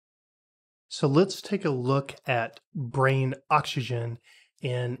So let's take a look at brain oxygen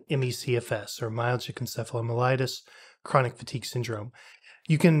in ME/CFS, or myalgic encephalomyelitis, chronic fatigue syndrome.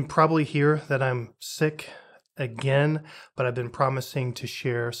 You can probably hear that I'm sick again, but I've been promising to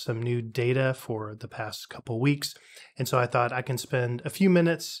share some new data for the past couple weeks. And so I thought I can spend a few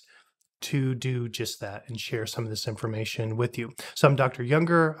minutes to do just that and share some of this information with you. So I'm Dr.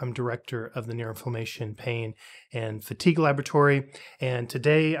 Younger. I'm director of the Neuroinflammation, Pain, and Fatigue Laboratory. And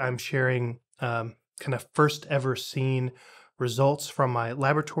today I'm sharing kind of first ever seen results from my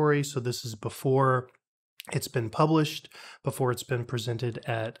laboratory. So this is before it's been published, before it's been presented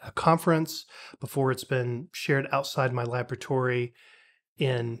at a conference, before it's been shared outside my laboratory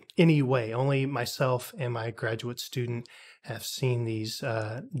in any way. Only myself and my graduate student have seen these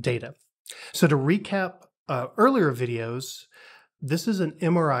data. So to recap earlier videos, this is an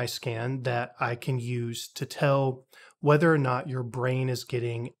MRI scan that I can use to tell whether or not your brain is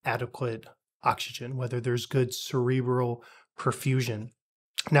getting adequate oxygen, whether there's good cerebral perfusion.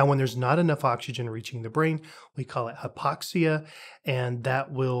 Now, when there's not enough oxygen reaching the brain, we call it hypoxia, and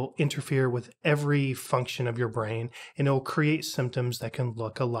that will interfere with every function of your brain, and it will create symptoms that can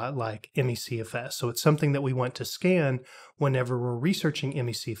look a lot like ME/CFS. So it's something that we want to scan whenever we're researching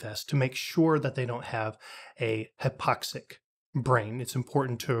ME/CFS to make sure that they don't have a hypoxic brain. It's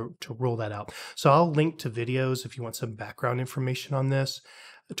important to rule that out. So I'll link to videos if you want some background information on this.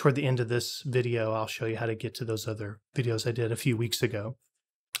 Toward the end of this video, I'll show you how to get to those other videos I did a few weeks ago.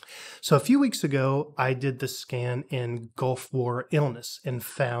 So a few weeks ago, I did the scan in Gulf War illness and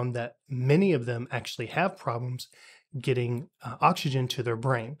found that many of them actually have problems getting oxygen to their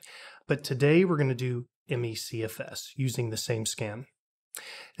brain. But today we're going to do ME/CFS using the same scan.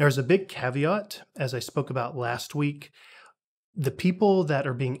 There's a big caveat, as I spoke about last week. The people that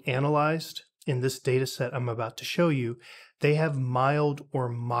are being analyzed in this data set I'm about to show you, they have mild or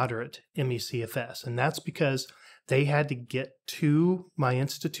moderate ME/CFS, and that's because they had to get to my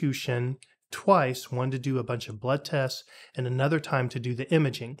institution twice, one to do a bunch of blood tests and another time to do the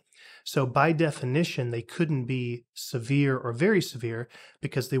imaging. So by definition, they couldn't be severe or very severe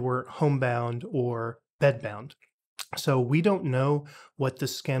because they weren't homebound or bedbound. So we don't know what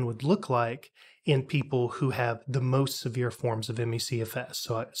this scan would look like in people who have the most severe forms of ME/CFS.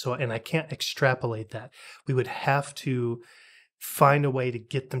 And I can't extrapolate that. We would have to find a way to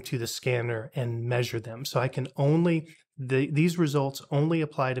get them to the scanner and measure them. So I can these results only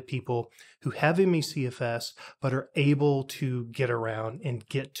apply to people who have ME/CFS, but are able to get around and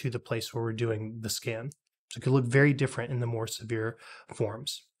get to the place where we're doing the scan. So it could look very different in the more severe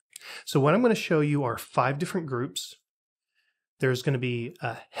forms. So what I'm going to show you are 5 different groups. There's going to be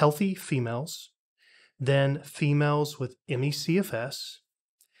healthy females, then females with ME/CFS.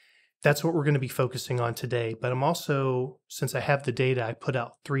 That's what we're going to be focusing on today. But I'm also, since I have the data, I put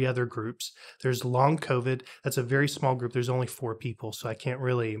out 3 other groups. There's long COVID. That's a very small group. There's only 4 people, so I can't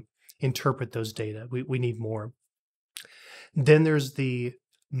really interpret those data. We need more. Then there's the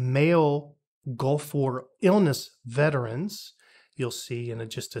male Gulf War illness veterans. You'll see in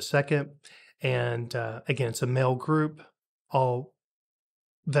just a second. And again, it's a male group, all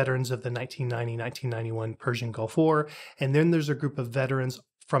veterans of the 1990-1991 Persian Gulf War. And then there's a group of veterans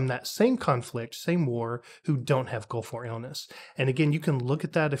from that same conflict, same war, who don't have Gulf War illness. And again, you can look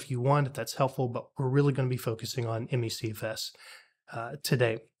at that if you want, if that's helpful, but we're really going to be focusing on ME/CFS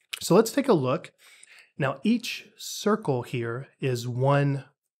today. So let's take a look. Now, each circle here is one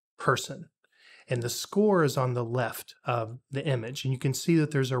person, and the score is on the left of the image. And you can see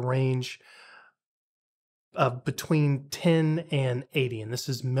that there's a range of between 10 and 80, and this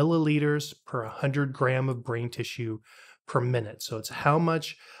is milliliters per 100 gram of brain tissue per minute. So it's how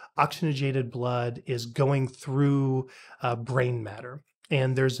much oxygenated blood is going through brain matter.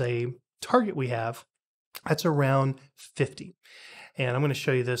 And there's a target we have that's around 50. And I'm going to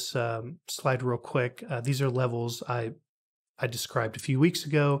show you this slide real quick. These are levels I described a few weeks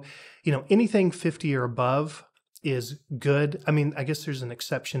ago. You know, anything 50 or above is good. I mean, I guess there's an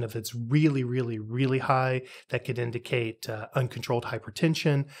exception if it's really, really, really high. That could indicate uncontrolled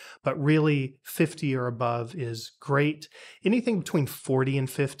hypertension, but really 50 or above is great. Anything between 40 and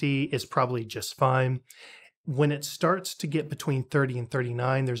 50 is probably just fine. When it starts to get between 30 and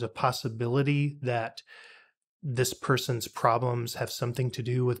 39, there's a possibility that this person's problems have something to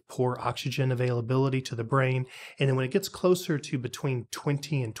do with poor oxygen availability to the brain. And then when it gets closer to between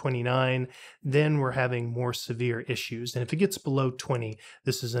 20 and 29, then we're having more severe issues. And if it gets below 20,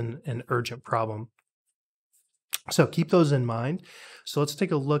 this is an urgent problem. So keep those in mind. So let's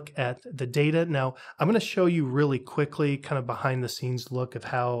take a look at the data. Now, I'm going to show you really quickly kind of behind the scenes look of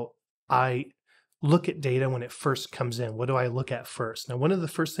how I look at data when it first comes in. What do I look at first? Now, one of the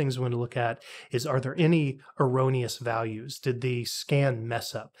first things I want to look at is, are there any erroneous values? Did the scan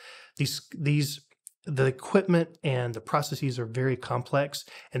mess up? The equipment and the processes are very complex,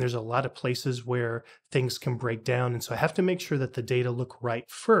 and there's a lot of places where things can break down. And so I have to make sure that the data look right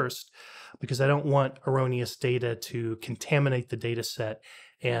first, because I don't want erroneous data to contaminate the data set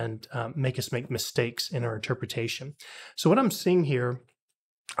and make us make mistakes in our interpretation. So what I'm seeing here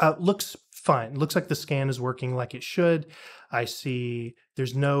looks fine. Looks like the scan is working like it should. I see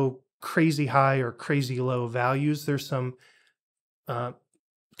there's no crazy high or crazy low values. There's some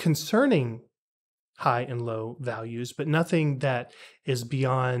concerning high and low values, but nothing that is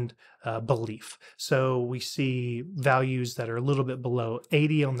beyond belief. So we see values that are a little bit below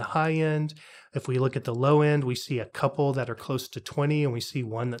 80 on the high end. If we look at the low end, we see a couple that are close to 20, and we see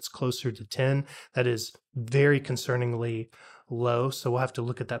one that's closer to 10. That is very concerningly low. So we'll have to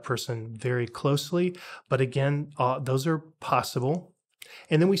look at that person very closely. But again, those are possible.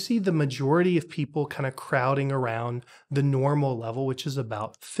 And then we see the majority of people kind of crowding around the normal level, which is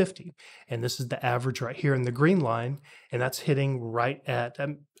about 50. And this is the average right here in the green line. And that's hitting right at,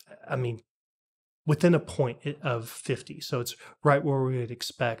 within a point of 50. So it's right where we would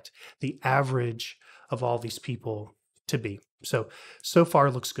expect the average of all these people to be. So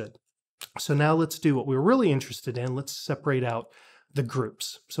far looks good. So now let's do what we're really interested in. Let's separate out the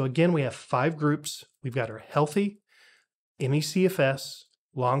groups. So again, we have 5 groups. We've got our healthy, ME/CFS,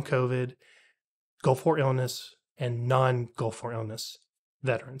 long COVID, Gulf War illness, and non-Gulf War illness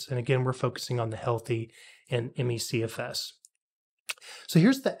veterans. And again, we're focusing on the healthy and ME/CFS. So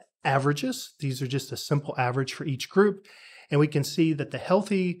here's the averages. These are just a simple average for each group. And we can see that the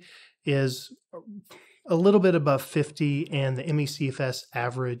healthy is a little bit above 50, and the ME/CFS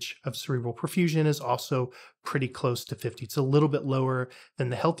average of cerebral perfusion is also pretty close to 50. It's a little bit lower than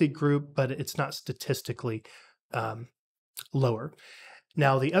the healthy group, but it's not statistically lower.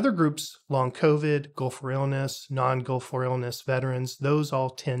 Now, the other groups, long COVID, Gulf War illness, non-Gulf War illness veterans, those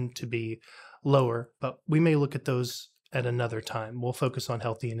all tend to be lower, but we may look at those at another time. We'll focus on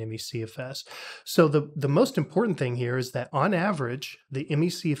healthy and ME/CFS. So the most important thing here is that on average, the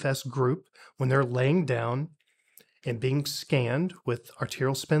ME/CFS group, when they're laying down and being scanned with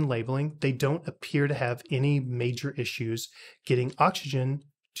arterial spin labeling, they don't appear to have any major issues getting oxygen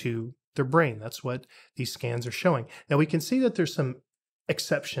to their brain. That's what these scans are showing. Now we can see that there's some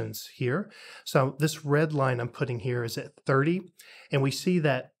exceptions here. So this red line I'm putting here is at 30, and we see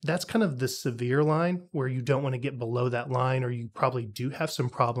that that's kind of the severe line where you don't want to get below that line, or you probably do have some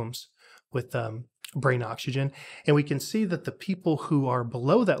problems with brain oxygen. And we can see that the people who are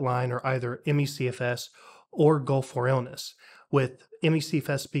below that line are either ME/CFS or Gulf War illness, with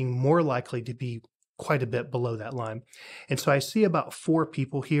ME/CFS being more likely to be quite a bit below that line. And so I see about 4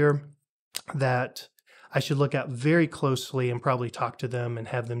 people here that I should look at very closely and probably talk to them and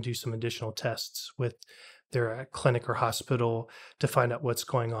have them do some additional tests with their clinic or hospital to find out what's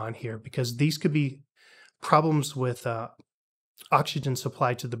going on here, because these could be problems with oxygen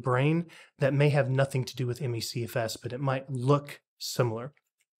supply to the brain that may have nothing to do with ME/CFS, but it might look similar.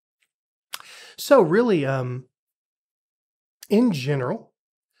 So really, in general,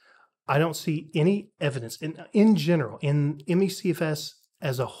 I don't see any evidence in general in ME/CFS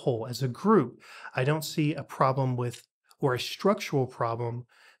as a whole, as a group. I don't see a problem with, or a structural problem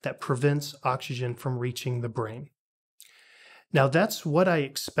that prevents oxygen from reaching the brain. Now, that's what I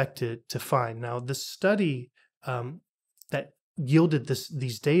expected to find. Now, the study that yielded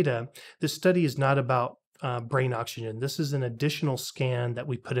these data, this study is not about brain oxygen. This is an additional scan that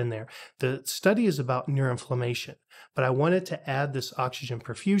we put in there. The study is about neuroinflammation, but I wanted to add this oxygen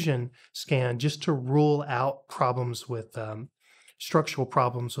perfusion scan just to rule out problems with structural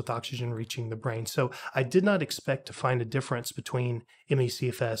problems with oxygen reaching the brain. So I did not expect to find a difference between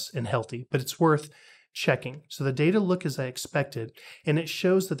ME/CFS and healthy, but it's worth checking. So the data look as I expected, and it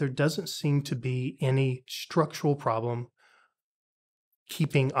shows that there doesn't seem to be any structural problem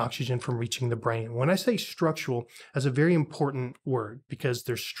keeping oxygen from reaching the brain. When I say structural, that's a very important word, because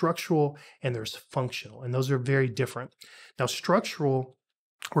there's structural and there's functional, and those are very different. Now, structural,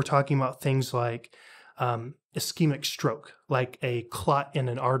 we're talking about things like ischemic stroke, like a clot in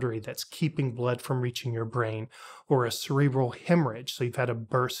an artery that's keeping blood from reaching your brain, or a cerebral hemorrhage. So you've had a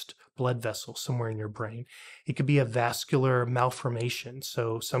burst blood vessel somewhere in your brain. It could be a vascular malformation,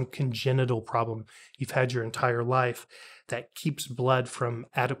 so some congenital problem you've had your entire life that keeps blood from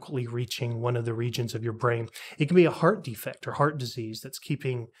adequately reaching one of the regions of your brain. It can be a heart defect or heart disease that's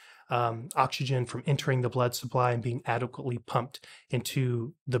keeping oxygen from entering the blood supply and being adequately pumped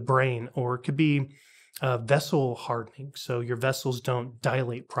into the brain. Or it could be vessel hardening, so your vessels don't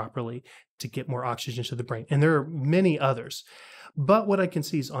dilate properly, to get more oxygen to the brain. And there are many others. But what I can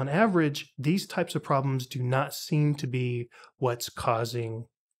see is on average, these types of problems do not seem to be what's causing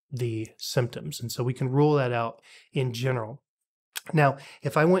the symptoms. And so we can rule that out in general. Now,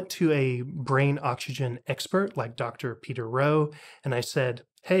 if I went to a brain oxygen expert like Dr. Peter Rowe, and I said,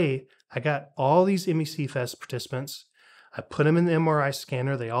 hey, I got all these ME/CFS participants, I put them in the MRI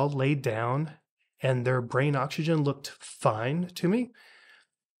scanner, they all laid down, and their brain oxygen looked fine to me.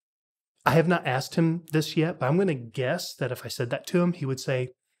 I have not asked him this yet, but I'm going to guess that if I said that to him, he would say,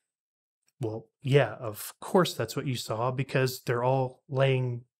 well, yeah, of course that's what you saw because they're all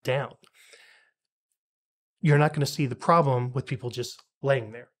laying down. You're not going to see the problem with people just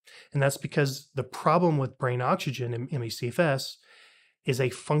laying there. And that's because the problem with brain oxygen in ME/CFS is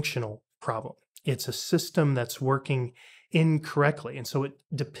a functional problem. It's a system that's working incorrectly. And so it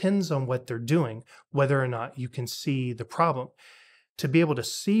depends on what they're doing, whether or not you can see the problem. To be able to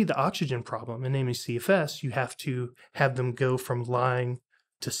see the oxygen problem in ME/CFS, you have to have them go from lying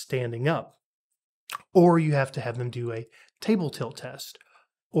to standing up, or you have to have them do a table tilt test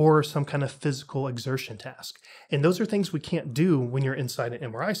or some kind of physical exertion task. And those are things we can't do when you're inside an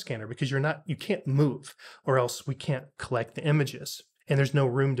MRI scanner because you can't move, or else we can't collect the images. And there's no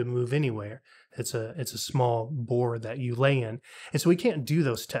room to move anywhere. It's a small bore that you lay in. And so we can't do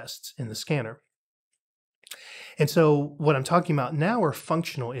those tests in the scanner. And so what I'm talking about now are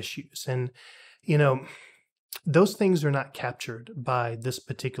functional issues. And, those things are not captured by this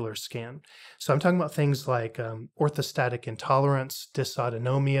particular scan. So I'm talking about things like orthostatic intolerance,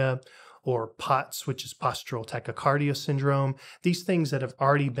 dysautonomia, or POTS, which is postural tachycardia syndrome. These things that have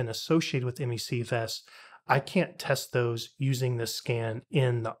already been associated with ME/CFS, I can't test those using this scan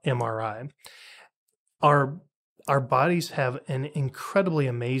in the MRI. Our bodies have an incredibly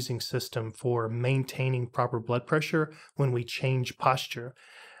amazing system for maintaining proper blood pressure when we change posture.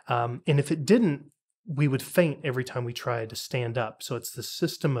 And if it didn't, we would faint every time we tried to stand up. So it's the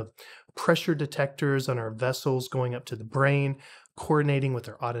system of pressure detectors on our vessels going up to the brain, coordinating with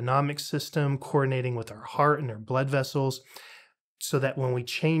our autonomic system, coordinating with our heart and our blood vessels, so that when we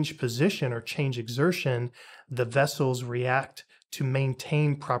change position or change exertion, the vessels react to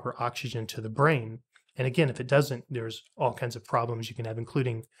maintain proper oxygen to the brain. And again, if it doesn't, there's all kinds of problems you can have,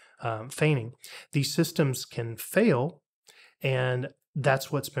 including fainting. These systems can fail, and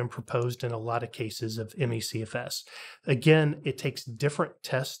that's what's been proposed in a lot of cases of ME/CFS. Again, it takes different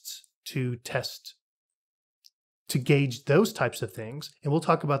tests to gauge those types of things, and we'll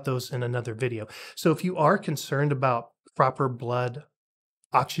talk about those in another video. So if you are concerned about proper blood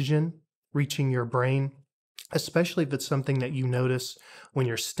oxygen reaching your brain, especially if it's something that you notice when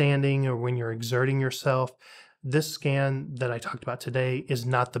you're standing or when you're exerting yourself, this scan that I talked about today is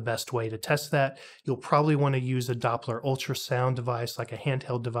not the best way to test that. You'll probably want to use a Doppler ultrasound device, like a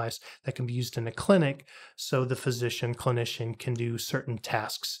handheld device that can be used in a clinic, so the physician-clinician can do certain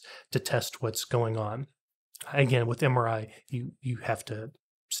tasks to test what's going on. Again, with MRI, you have to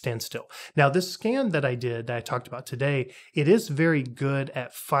stand still. Now, this scan that I did, that I talked about today, it is very good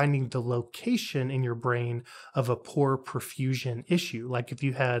at finding the location in your brain of a poor perfusion issue. Like if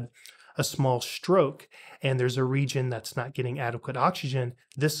you had a small stroke and there's a region that's not getting adequate oxygen,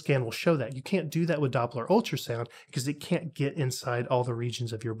 this scan will show that. You can't do that with Doppler ultrasound because it can't get inside all the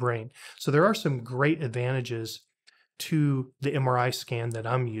regions of your brain. So there are some great advantages to the MRI scan that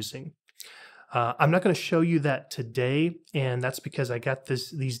I'm using. I'm not going to show you that today, and that's because I got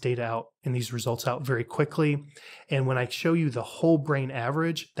these data out and these results out very quickly. And when I show you the whole brain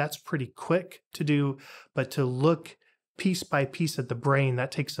average, that's pretty quick to do, but to look piece by piece at the brain,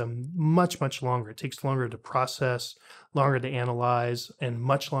 that takes much longer. It takes longer to process, longer to analyze, and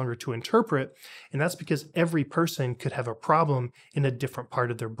much longer to interpret. And that's because every person could have a problem in a different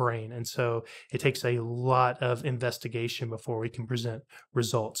part of their brain. And so it takes a lot of investigation before we can present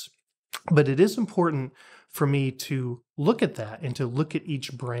results. But it is important for me to look at that and to look at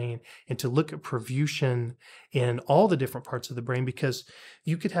each brain and to look at perfusion in all the different parts of the brain, because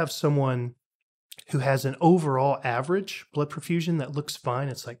you could have someone who has an overall average blood perfusion that looks fine.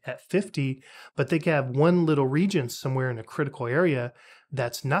 It's like at 50, but they could have one little region somewhere in a critical area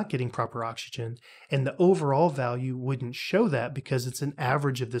that's not getting proper oxygen. And the overall value wouldn't show that because it's an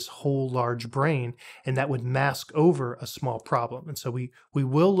average of this whole large brain, and that would mask over a small problem. And so we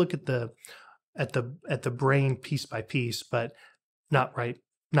will look at the brain piece by piece, but not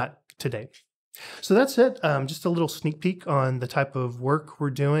today. So that's it. Just a little sneak peek on the type of work we're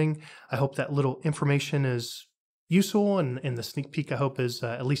doing. I hope that little information is useful, and the sneak peek I hope is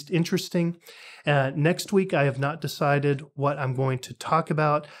at least interesting. Next week, I have not decided what I'm going to talk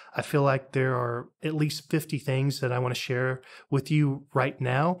about. I feel like there are at least 50 things that I want to share with you right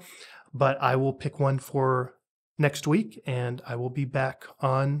now. but I will pick one for next week, and I will be back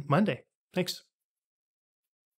on Monday. Thanks.